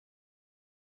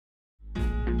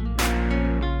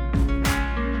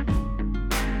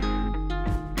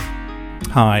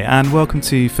Hi, and welcome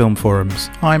to Film Forums.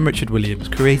 I'm Richard Williams,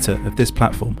 creator of this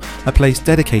platform, a place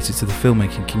dedicated to the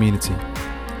filmmaking community.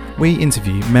 We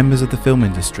interview members of the film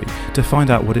industry to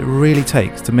find out what it really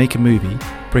takes to make a movie,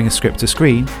 bring a script to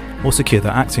screen, or secure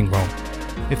that acting role.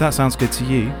 If that sounds good to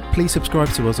you, please subscribe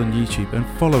to us on YouTube and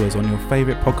follow us on your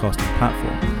favourite podcasting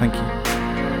platform. Thank you.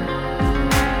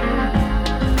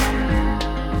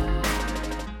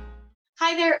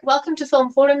 Hi there, welcome to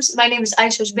Film Forums. My name is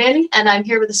Aisha Jbeli and I'm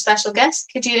here with a special guest.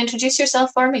 Could you introduce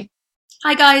yourself for me?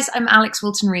 Hi guys, I'm Alex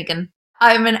Wilton Regan.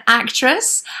 I'm an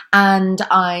actress and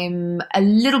I'm a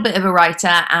little bit of a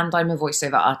writer and I'm a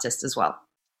voiceover artist as well.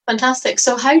 Fantastic.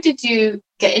 So how did you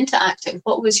get into acting?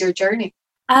 What was your journey?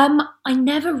 I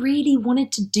never really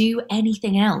wanted to do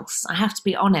anything else. I have to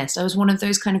be honest. I was one of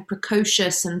those kind of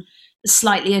precocious and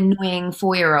slightly annoying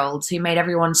 4-year-olds who made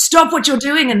everyone stop what you're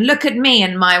doing and look at me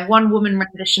and my one-woman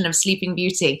rendition of Sleeping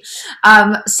Beauty.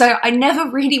 So I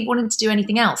never really wanted to do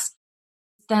anything else.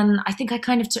 Then I think I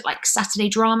kind of took like Saturday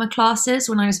drama classes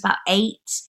when I was about 8.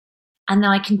 And then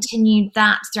I continued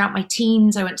that throughout my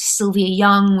teens. I went to Sylvia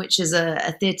Young, which is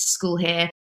a theatre school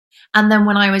here. And then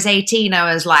when I was 18,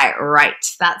 I was like, right,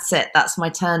 that's it. That's my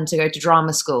turn to go to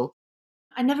drama school.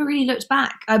 I never really looked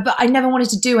back, but I never wanted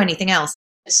to do anything else.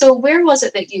 So where was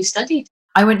it that you studied?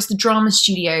 I went to the drama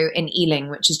studio in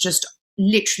Ealing, which is just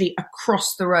literally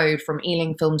across the road from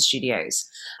Ealing Film Studios.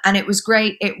 And it was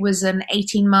great. It was an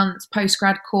 18-month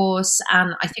postgrad course.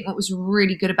 And I think what was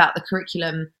really good about the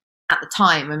curriculum at the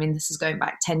time, I mean, this is going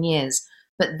back 10 years,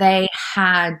 but they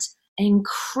had an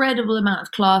incredible amount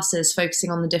of classes focusing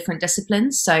on the different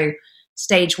disciplines. So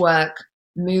stage work,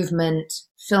 movement,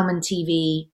 film and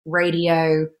TV,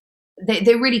 radio.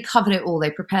 They really covered it all. They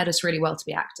prepared us really well to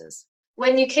be actors.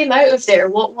 When you came out of there,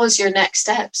 what was your next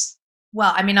steps?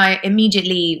 Well, I mean, I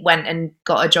immediately went and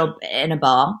got a job in a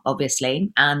bar,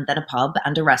 obviously, and then a pub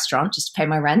and a restaurant just to pay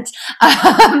my rent.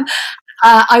 Do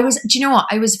you know what?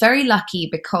 I was very lucky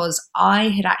because I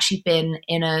had actually been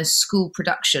in a school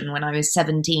production when I was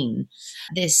 17.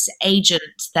 This agent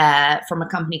there from a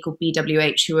company called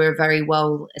BWH, who are a very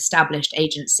well-established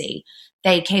agency,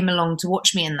 they came along to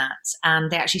watch me in that, and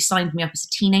they actually signed me up as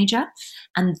a teenager.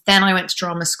 And then I went to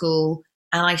drama school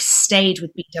and I stayed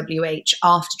with BWH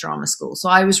after drama school. So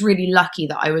I was really lucky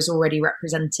that I was already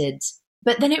represented.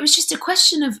 But then it was just a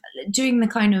question of doing the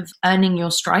kind of earning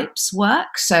your stripes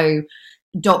work. So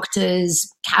Doctors,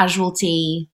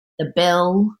 Casualty, The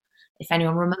Bill, if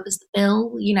anyone remembers The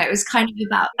Bill, you know, it was kind of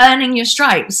about earning your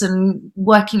stripes and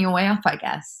working your way up, I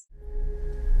guess.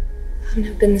 I've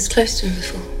never been this close to him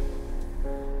before.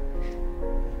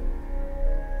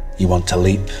 You want to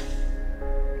leap?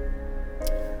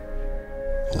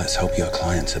 Well, let's hope your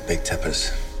clients are big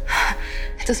tippers.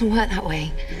 It doesn't work that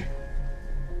way.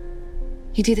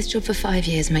 You do this job for 5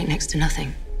 years, make next to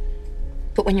nothing.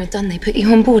 But when you're done, they put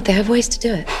you on board. They have ways to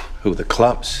do it. Who, the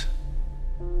clubs?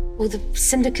 Well, the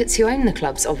syndicates who own the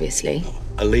clubs, obviously.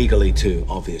 Illegally too,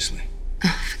 obviously.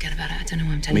 Oh, forget about it. I don't know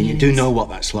why I'm telling you. I mean, you do know what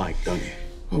that's like, don't you?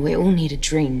 Well, we all need a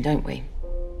dream, don't we?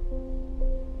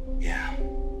 Yeah.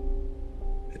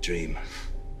 A dream.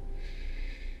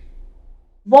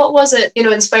 What was it,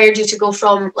 inspired you to go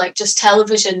from like just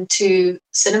television to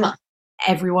cinema?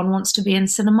 Everyone wants to be in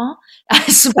cinema, I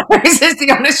suppose is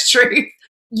the honest truth.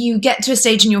 You get to a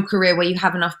stage in your career where you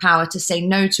have enough power to say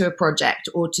no to a project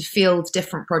or to field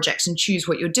different projects and choose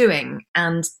what you're doing.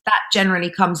 And that generally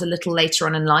comes a little later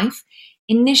on in life.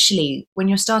 Initially, when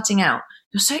you're starting out,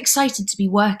 you're so excited to be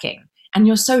working and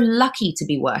you're so lucky to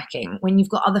be working when you've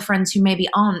got other friends who maybe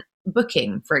aren't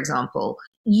booking, for example.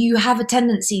 You have a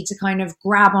tendency to kind of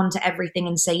grab onto everything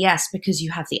and say yes because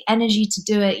you have the energy to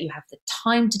do it, you have the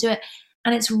time to do it.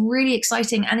 And it's really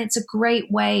exciting and it's a great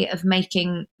way of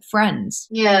making friends.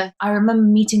 Yeah. I remember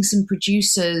meeting some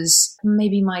producers,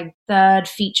 maybe my 3rd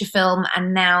feature film,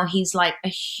 and now he's like a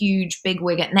huge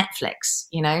bigwig at Netflix,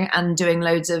 and doing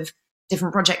loads of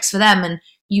different projects for them. And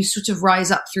you sort of rise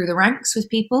up through the ranks with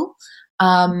people.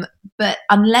 But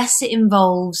unless it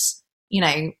involves,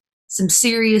 some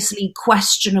seriously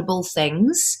questionable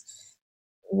things,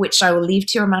 which I will leave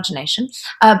to your imagination.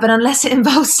 But unless it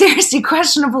involves seriously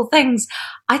questionable things,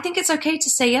 I think it's okay to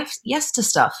say yes to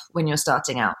stuff when you're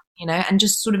starting out, and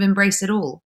just sort of embrace it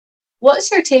all.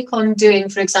 What's your take on doing,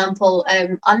 for example,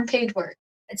 unpaid work?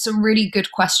 It's a really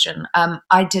good question.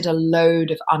 I did a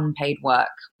load of unpaid work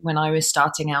when I was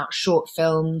starting out, short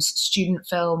films, student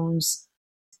films.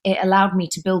 It allowed me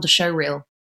to build a showreel.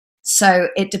 So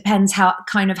it depends how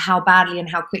badly and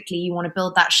how quickly you want to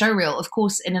build that showreel. Of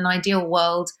course, in an ideal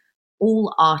world,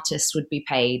 all artists would be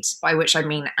paid, by which I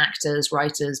mean actors,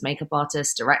 writers, makeup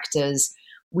artists, directors.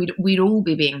 We'd all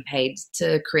be being paid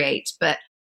to create. But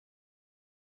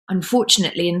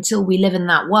unfortunately, until we live in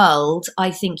that world, I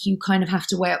think you kind of have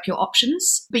to weigh up your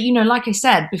options. But, like I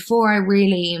said, before I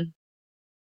really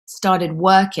started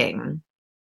working,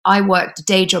 I worked a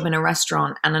day job in a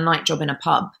restaurant and a night job in a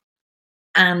pub.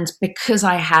 And because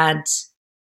I had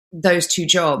those two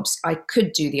jobs, I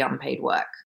could do the unpaid work.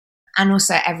 And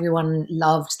also everyone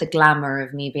loved the glamour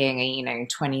of me being a,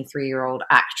 23-year-old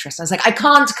actress. I was like, I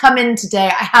can't come in today.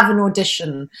 I have an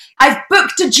audition. I've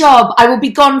booked a job. I will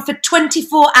be gone for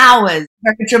 24 hours.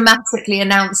 Very dramatically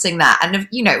announcing that. And,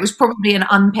 it was probably an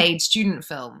unpaid student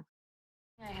film.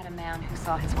 I had a man who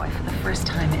saw his wife for the first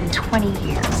time in 20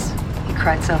 years. He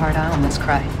cried so hard I almost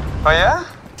cried. Oh, yeah?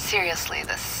 Seriously,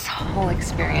 this whole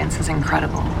experience is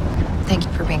incredible. Thank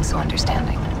you for being so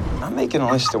understanding. I'm making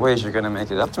a list of ways you're gonna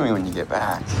make it up to me when you get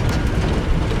back.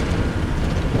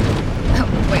 Oh,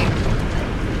 wait.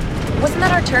 Wasn't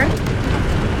that our turn?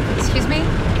 Excuse me?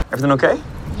 Everything okay?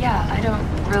 Yeah, I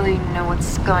don't really know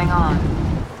what's going on.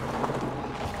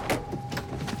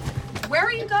 Where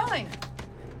are you going?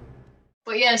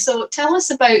 But yeah, so tell us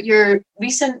about your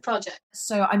recent project.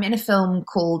 So I'm in a film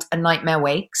called A Nightmare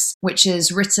Wakes, which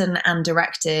is written and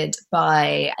directed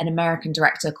by an American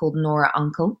director called Nora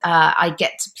Uncle. I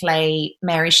get to play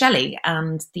Mary Shelley,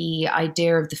 and the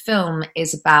idea of the film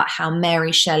is about how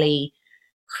Mary Shelley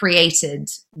created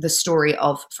the story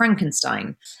of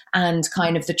Frankenstein and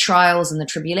kind of the trials and the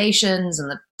tribulations and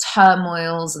the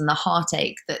turmoils and the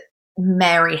heartache that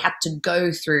Mary had to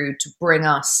go through to bring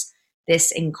us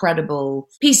this incredible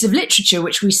piece of literature,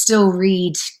 which we still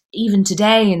read even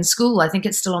today in school. I think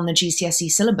it's still on the GCSE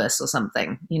syllabus or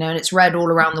something, and it's read all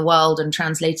around the world and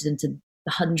translated into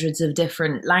hundreds of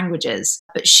different languages.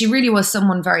 But she really was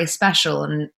someone very special.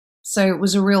 And so it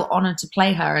was a real honor to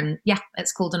play her. And yeah,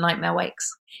 it's called A Nightmare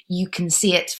Wakes. You can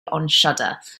see it on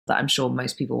Shudder, that I'm sure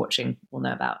most people watching will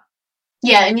know about.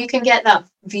 Yeah, and you can get that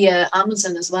via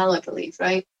Amazon as well, I believe,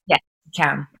 right? Yeah, you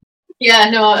can.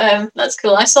 Yeah, no, that's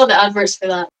cool. I saw the adverts for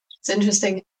that. It's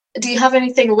interesting. Do you have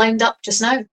anything lined up just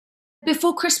now?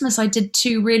 Before Christmas, I did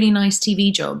 2 really nice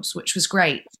TV jobs, which was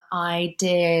great. I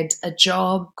did a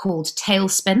job called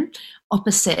Tailspin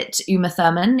opposite Uma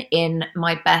Thurman in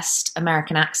my best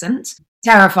American accent.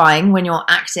 Terrifying when you're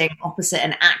acting opposite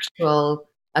an actual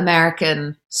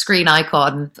American screen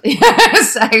icon.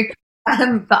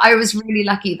 But I was really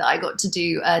lucky that I got to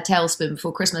do Tailspin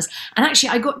before Christmas. And actually,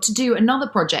 I got to do another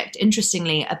project,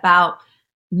 interestingly, about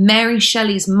Mary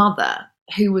Shelley's mother,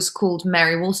 who was called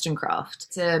Mary Wollstonecraft.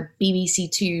 It's a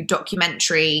BBC Two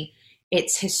documentary.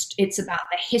 It's about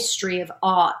the history of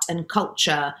art and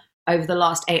culture over the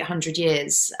last 800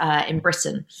 years in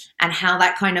Britain, and how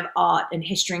that kind of art and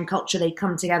history and culture, they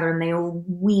come together and they all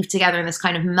weave together in this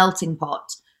kind of melting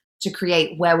pot to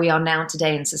create where we are now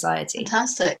today in society.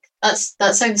 Fantastic.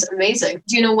 That sounds amazing.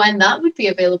 Do you know when that would be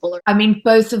available? I mean,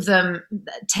 both of them,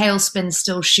 Tailspin's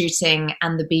still shooting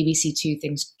and the BBC Two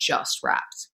thing's just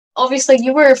wrapped. Obviously,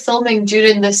 you were filming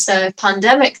during this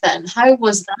pandemic then. How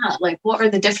was that? Like, what are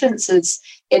the differences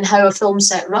in how a film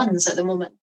set runs at the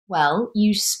moment? Well,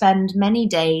 you spend many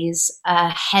days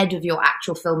ahead of your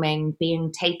actual filming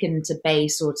being taken to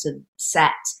base or to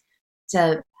set to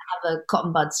have a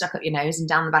cotton bud stuck up your nose and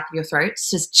down the back of your throat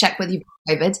to check whether you've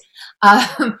got COVID.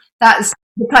 That's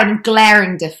the kind of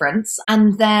glaring difference.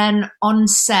 And then on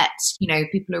set,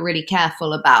 people are really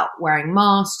careful about wearing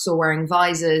masks or wearing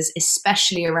visors,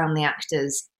 especially around the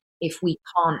actors, if we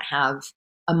can't have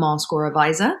a mask or a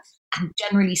visor. And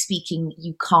generally speaking,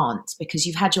 you can't, because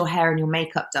you've had your hair and your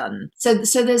makeup done. So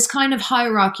there's kind of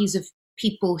hierarchies of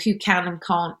people who can and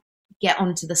can't get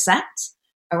onto the set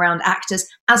around actors,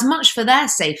 as much for their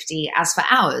safety as for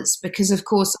ours, because of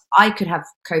course I could have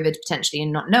COVID potentially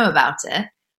and not know about it,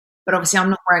 but obviously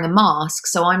I'm not wearing a mask,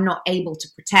 so I'm not able to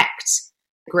protect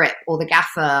the grip or the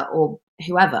gaffer or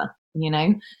whoever,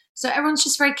 So everyone's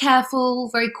just very careful,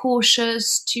 very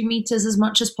cautious, 2 meters as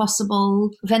much as possible,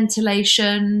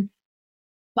 ventilation.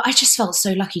 But I just felt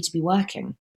so lucky to be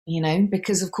working,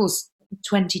 because of course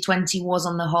 2020 was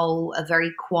on the whole a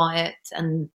very quiet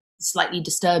and slightly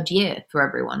disturbed year for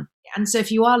everyone. And so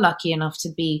if you are lucky enough to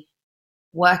be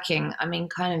working,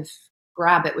 kind of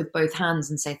grab it with both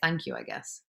hands and say thank you, I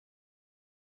guess.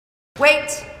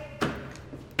 Wait!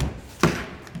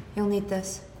 You'll need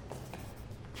this.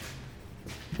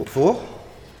 What for?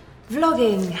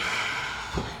 Vlogging.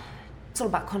 It's all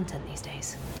about content these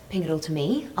days. Ping it all to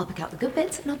me, I'll pick out the good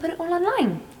bits and I'll put it all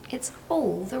online. It's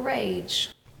all the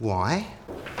rage. Why?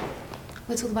 Well,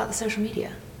 it's all about the social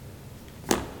media.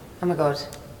 Oh my god,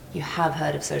 you have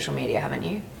heard of social media, haven't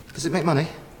you? Does it make money?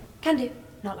 Can do,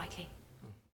 not likely.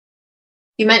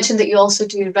 You mentioned that you also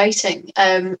do writing.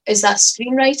 Is that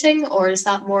screenwriting or is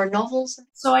that more novels?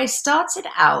 So I started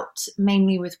out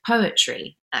mainly with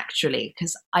poetry, actually,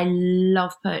 because I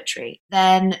love poetry.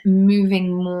 Then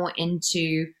moving more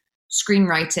into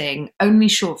screenwriting, only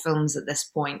short films at this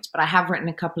point, but I have written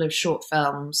a couple of short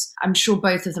films. I'm sure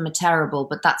both of them are terrible,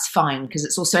 but that's fine because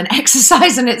it's also an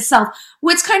exercise in itself.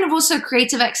 Well, it's kind of also a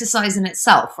creative exercise in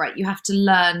itself, right? You have to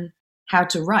learn how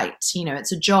to write. You know,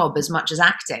 it's a job as much as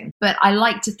acting. But I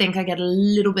like to think I get a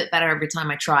little bit better every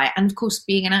time I try. And of course,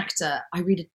 being an actor, I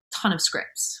read a ton of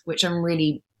scripts, which I'm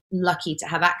really lucky to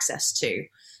have access to.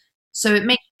 So it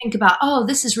makes me think about, oh,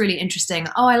 this is really interesting.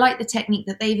 Oh, I like the technique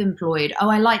that they've employed. Oh,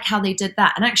 I like how they did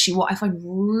that. And actually what I find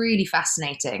really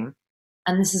fascinating,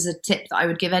 and this is a tip that I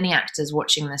would give any actors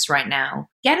watching this right now,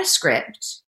 get a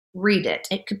script, read it.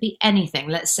 It could be anything.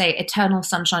 Let's say Eternal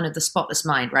Sunshine of the Spotless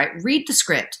Mind, right? Read the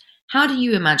script. How do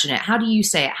you imagine it? How do you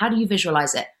say it? How do you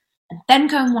visualize it? And then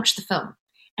go and watch the film.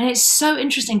 And it's so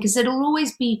interesting because it'll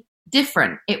always be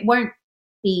different. It won't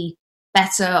be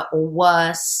better or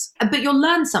worse, but you'll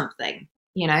learn something,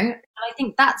 you know? And I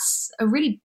think that's a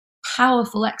really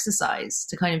powerful exercise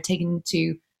to kind of take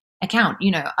into account.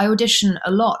 You know, I audition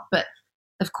a lot, but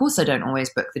of course I don't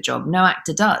always book the job. No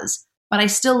actor does. But I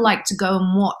still like to go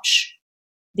and watch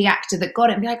the actor that got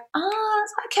it and be like,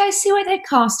 okay, I see why they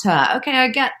cast her. Okay, I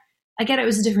get it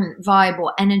was a different vibe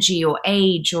or energy or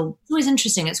age, or it's always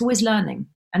interesting. It's always learning,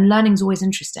 and learning's always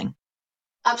interesting.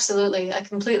 Absolutely. I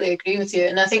completely agree with you.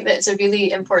 And I think that it's a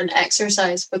really important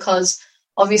exercise because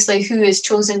obviously who is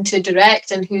chosen to direct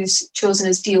and who's chosen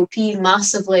as DOP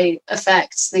massively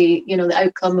affects the, you know, the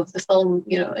outcome of the film,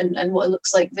 you know, and what it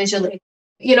looks like visually.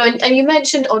 You know, and you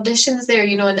mentioned auditions there,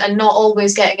 you know, and not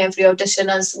always getting every audition,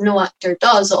 as no actor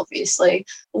does, obviously.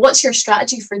 What's your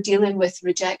strategy for dealing with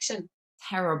rejection?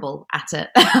 Terrible at it.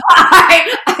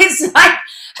 It's like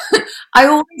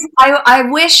I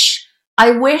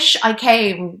wish I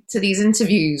came to these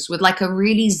interviews with like a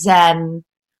really zen.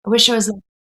 I wish I was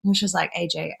like,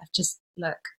 AJ, I've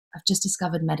just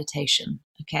discovered meditation,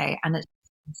 okay, and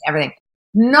it's everything.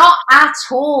 Not at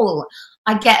all.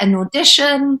 I get an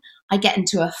audition, I get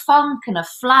into a funk and a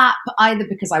flap, either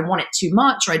because I want it too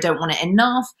much or I don't want it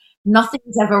enough.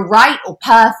 Nothing's ever right or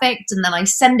perfect, and then I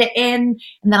send it in,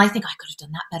 and then I think I could have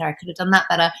done that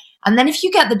better. And then if you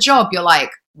get the job, you're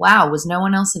like, wow, was no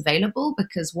one else available?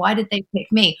 Because why did they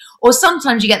pick me? Or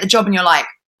sometimes you get the job and you're like,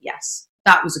 yes,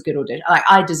 that was a good audition. Like,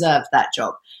 I deserved that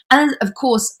job. And of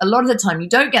course, a lot of the time you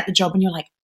don't get the job and you're like,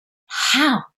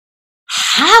 how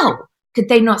could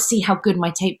they not see how good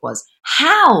my tape was?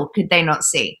 How could they not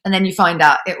see? And then you find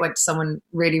out it went to someone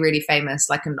really, really famous,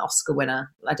 like an Oscar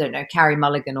winner. I don't know, Carey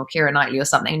Mulligan or Keira Knightley or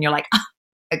something. And you're like,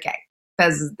 okay, I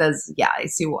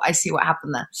see what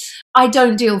happened there. I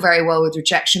don't deal very well with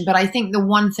rejection, but I think the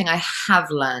one thing I have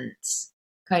learned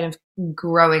kind of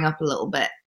growing up a little bit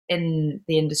in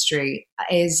the industry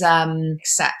is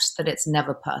accept that it's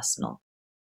never personal.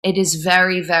 It is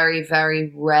very, very,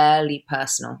 very rarely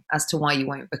personal as to why you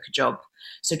won't book a job.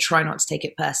 So try not to take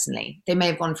it personally. They may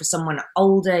have gone for someone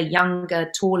older,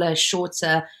 younger, taller,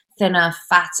 shorter, thinner,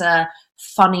 fatter,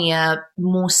 funnier,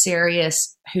 more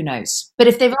serious, who knows? But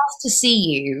if they've asked to see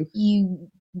you,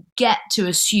 you get to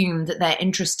assume that they're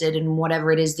interested in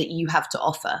whatever it is that you have to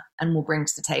offer and will bring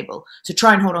to the table. So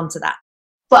try and hold on to that.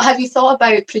 But have you thought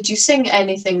about producing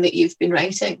anything that you've been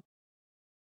writing?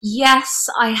 Yes,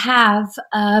 I have.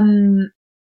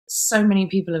 So many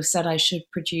people have said I should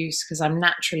produce because I'm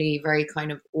naturally very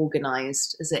kind of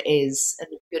organized as it is and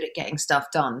good at getting stuff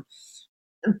done.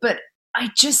 But I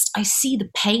see the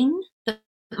pain that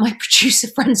my producer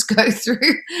friends go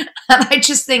through. And I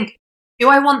just think, do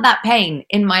I want that pain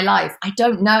in my life? I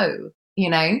don't know,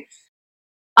 you know?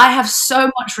 I have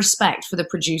so much respect for the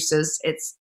producers.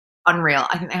 It's unreal.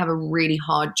 I think they have a really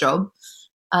hard job.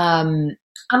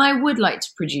 And I would like to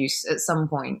produce at some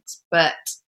point, but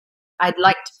I'd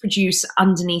like to produce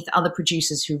underneath other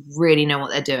producers who really know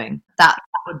what they're doing. That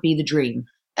would be the dream.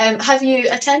 Have you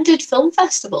attended film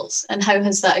festivals, and how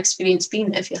has that experience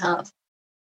been, if you have?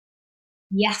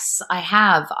 Yes, I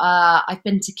have. I've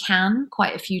been to Cannes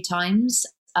quite a few times,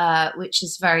 which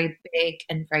is very big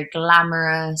and very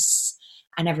glamorous,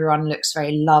 and everyone looks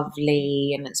very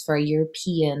lovely, and it's very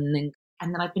European.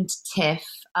 And then I've been to TIFF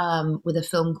with a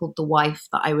film called The Wife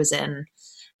that I was in.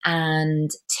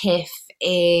 And TIFF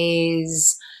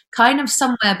is kind of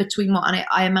somewhere between what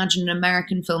I imagine an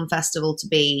American film festival to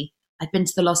be. I've been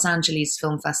to the Los Angeles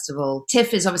Film Festival.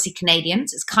 TIFF is obviously Canadian.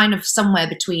 So it's kind of somewhere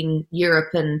between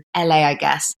Europe and LA, I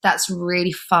guess. That's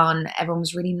really fun. Everyone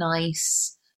was really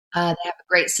nice. They have a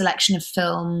great selection of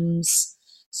films.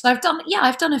 So I've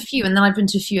done a few, and then I've been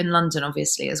to a few in London,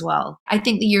 obviously, as well. I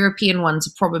think the European ones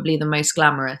are probably the most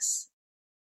glamorous.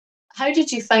 How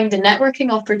did you find the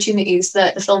networking opportunities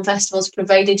that the film festivals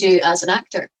provided you as an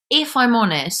actor? If I'm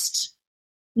honest,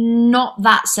 not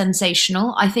that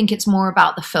sensational. I think it's more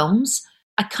about the films.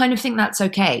 I kind of think that's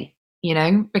okay,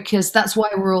 because that's why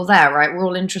we're all there, right? We're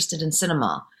all interested in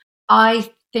cinema.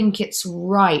 I think it's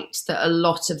right that a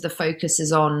lot of the focus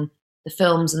is on the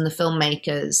films and the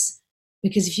filmmakers,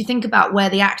 because if you think about where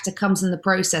the actor comes in the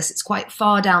process, it's quite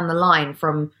far down the line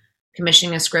from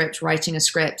commissioning a script, writing a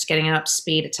script, getting it up to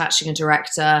speed, attaching a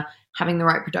director, having the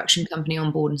right production company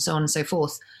on board, and so on and so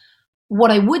forth. What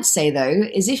I would say, though,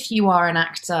 is if you are an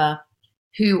actor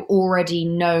who already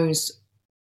knows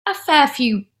a fair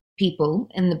few people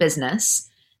in the business,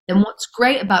 then what's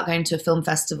great about going to a film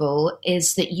festival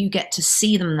is that you get to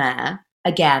see them there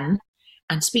again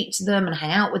and speak to them and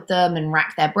hang out with them and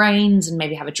rack their brains and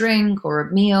maybe have a drink or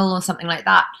a meal or something like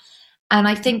that. And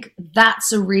I think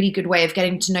that's a really good way of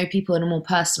getting to know people in a more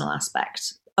personal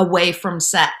aspect, away from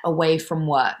set, away from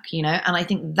work, And I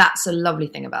think that's a lovely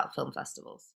thing about film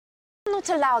festivals. I'm not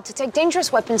allowed to take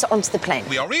dangerous weapons onto the plane.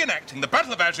 We are reenacting the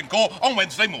Battle of Agincourt on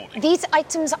Wednesday morning. These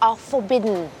items are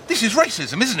forbidden. This is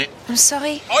racism, isn't it? I'm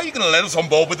sorry. Are you going to let us on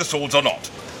board with the swords or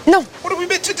not? No. What are we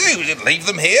meant to do? Is it leave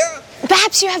them here?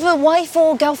 Perhaps you have a wife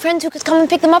or girlfriend who could come and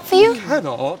pick them up for you? You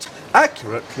cannot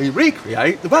accurately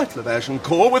recreate the Battle of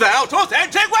Agincourt without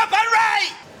authentic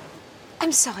weaponry!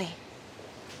 I'm sorry.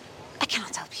 I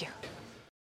cannot help you.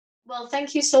 Well,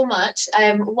 thank you so much.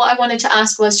 What I wanted to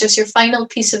ask was just your final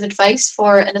piece of advice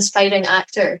for an aspiring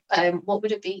actor. What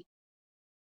would it be?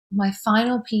 My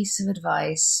final piece of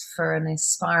advice for an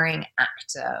aspiring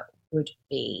actor would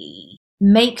be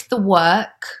make the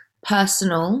work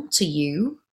personal to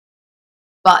you,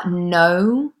 but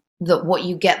know that what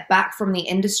you get back from the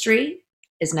industry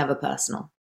is never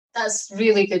personal. That's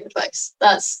really good advice.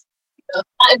 That is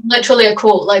literally a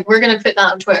quote. Like, we're going to put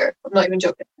that on Twitter. I'm not even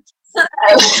joking.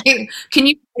 Can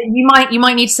you might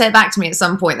need to say it back to me at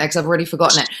some point though, because I've already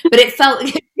forgotten it, but it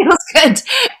feels good.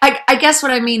 I guess what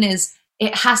I mean is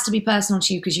it has to be personal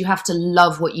to you because you have to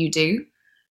love what you do.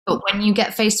 But when you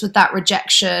get faced with that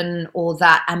rejection or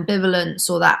that ambivalence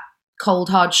or that cold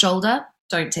hard shoulder,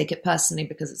 don't take it personally,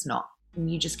 because it's not, and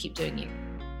you just keep doing you.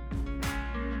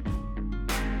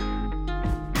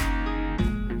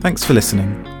 Thanks for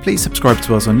listening. Please subscribe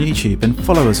to us on YouTube and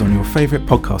follow us on your favourite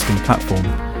podcasting platform.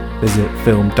 Visit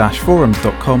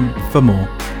film-forums.com for more.